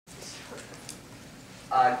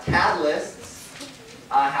Catalysts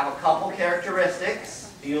have a couple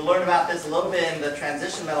characteristics. You learn about this a little bit in the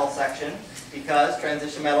transition metal section because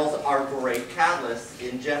transition metals are great catalysts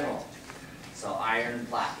in general. So iron,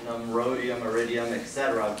 platinum, rhodium, iridium,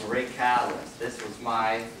 etc. Great catalysts. This was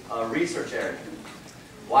my research area.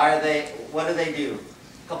 What do they do?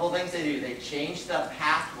 A couple of things they do. They change the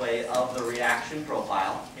pathway of the reaction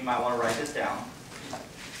profile. You might want to write this down.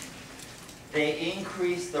 They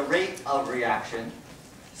increase the rate of reaction.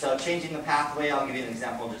 So changing the pathway, I'll give you an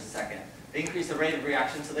example in just a second. They increase the rate of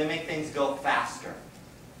reaction, so they make things go faster.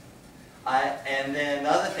 And then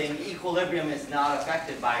the other thing, equilibrium is not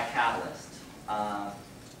affected by a catalyst.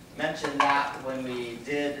 Mentioned that when we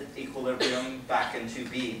did equilibrium back in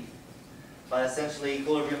 2B. But essentially,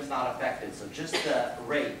 equilibrium is not affected. So just the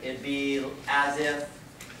rate, it'd be as if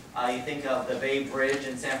you think of the Bay Bridge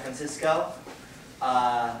in San Francisco.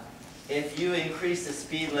 If you increase the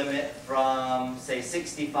speed limit from, say,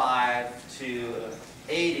 65 to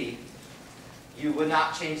 80, you would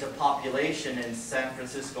not change the population in San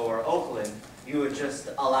Francisco or Oakland. You would just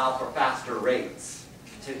allow for faster rates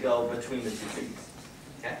to go between the two cities.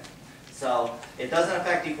 Okay? So it doesn't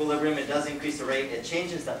affect equilibrium. It does increase the rate. It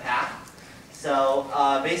changes the path. So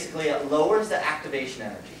basically, it lowers the activation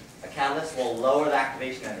energy. A catalyst will lower the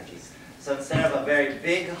activation energy. So instead of a very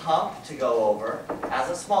big hump to go over, as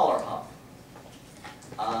a smaller hump.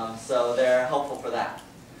 So they're helpful for that.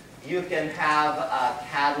 You can have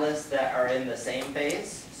catalysts that are in the same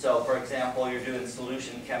phase. So for example, you're doing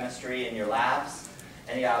solution chemistry in your labs,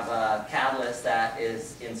 and you have a catalyst that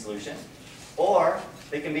is in solution. Or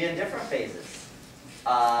they can be in different phases.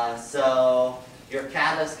 So your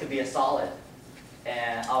catalyst could be a solid.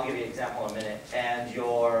 And I'll give you an example in a minute.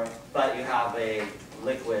 But you have a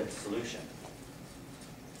liquid solution.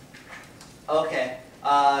 Okay,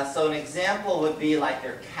 so an example would be like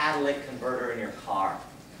your catalytic converter in your car.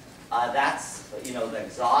 That's the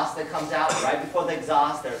exhaust that comes out. Right before the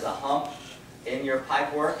exhaust, there's a hump in your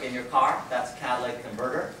pipework in your car. That's a catalytic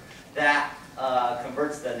converter. That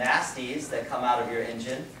converts the nasties that come out of your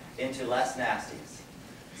engine into less nasties.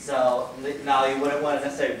 So now you wouldn't want to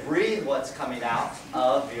necessarily breathe what's coming out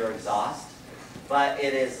of your exhaust, but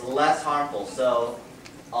it is less harmful. So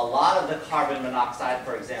a lot of the carbon monoxide,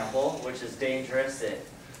 for example, which is dangerous, it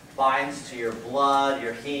binds to your blood,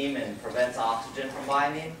 your heme, and prevents oxygen from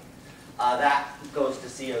binding. That goes to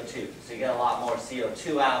CO2. So you get a lot more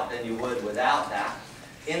CO2 out than you would without that.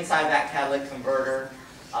 Inside that catalytic converter,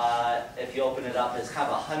 if you open it up, it's kind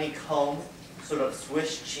of a honeycomb, sort of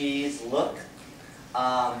Swiss cheese look.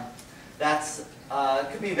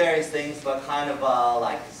 It could be various things, but kind of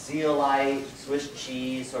like zeolite, Swiss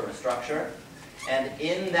cheese sort of structure. And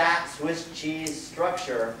in that Swiss cheese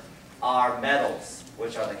structure are metals,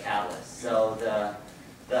 which are the catalysts. So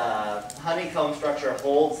the honeycomb structure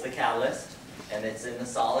holds the catalyst, and it's in the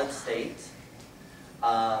solid state.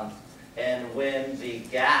 And when the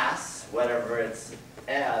gas, whatever it's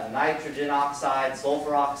nitrogen oxide,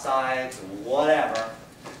 sulfur oxide, whatever,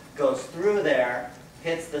 goes through there,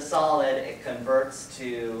 hits the solid, it converts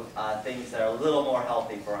to things that are a little more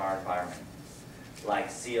healthy for our environment, like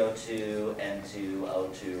CO2, N2,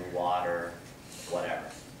 O2, water, whatever.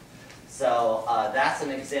 So that's an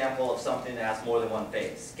example of something that has more than one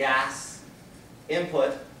phase. Gas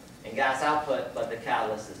input and gas output, but the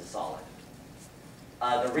catalyst is a solid.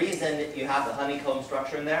 The reason that you have the honeycomb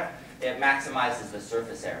structure in there, it maximizes the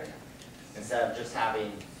surface area. Instead of just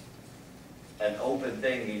having an open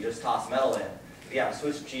thing you just toss metal in, if you have a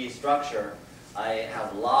Swiss cheese structure, it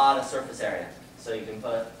has a lot of surface area. So you can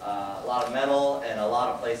put a lot of metal and a lot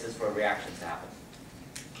of places for reactions to happen.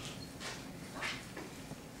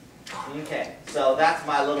 Okay, so that's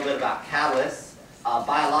my little bit about catalysts.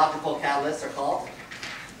 Biological catalysts are called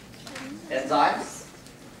enzymes.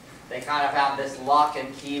 They kind of have this lock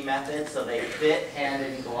and key method, so they fit hand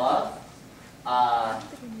in glove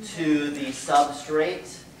to the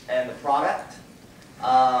substrate and the product.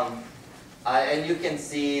 And you can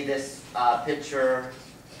see this picture,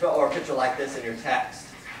 or a picture like this in your text.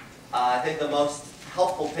 I think the most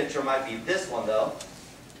helpful picture might be this one, though.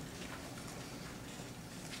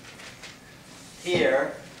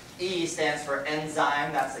 Here, E stands for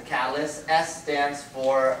enzyme, that's the catalyst. S stands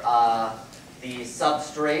for the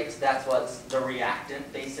substrate, that's what's the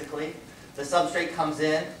reactant, basically. The substrate comes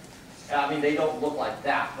in. I mean, they don't look like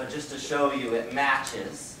that, but just to show you, it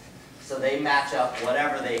matches. So they match up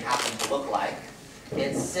whatever they happen to look like.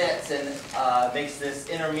 It sits and makes this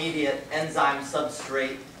intermediate enzyme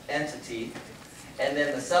substrate entity, and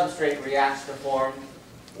then the substrate reacts to form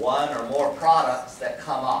one or more products that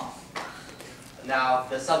come off. Now, if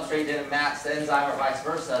the substrate didn't match the enzyme or vice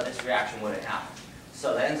versa, this reaction wouldn't happen.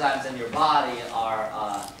 So the enzymes in your body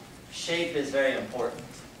are, shape is very important,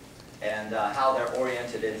 and how they're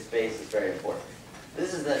oriented in space is very important.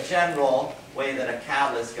 This is the general way that a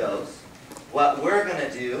catalyst goes. What we're going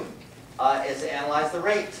to do is analyze the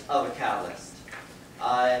rate of a catalyst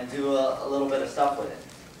and do a little bit of stuff with it.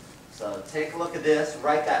 So take a look at this,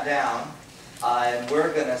 write that down, and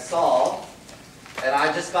we're going to solve, and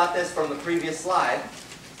I just got this from the previous slide,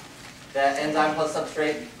 that enzyme plus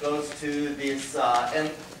substrate goes to this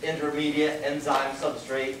intermediate enzyme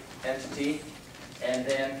substrate entity, and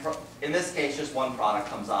then in this case just one product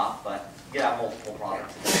comes off, but you can have multiple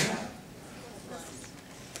products.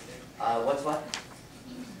 What's what?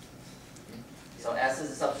 So S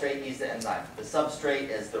is the substrate, E is the enzyme. The substrate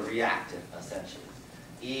is the reactant, essentially.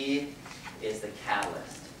 E is the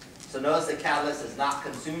catalyst. So notice the catalyst is not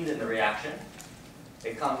consumed in the reaction.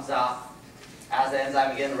 It comes out as the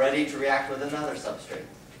enzyme again, ready to react with another substrate.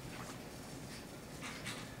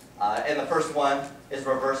 And the first one is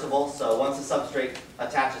reversible, so once the substrate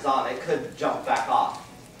attaches on, it could jump back off.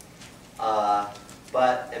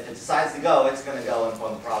 But if it decides to go, it's going to go, and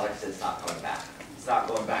when the product is not coming back. It's not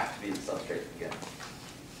going back to be the substrate again.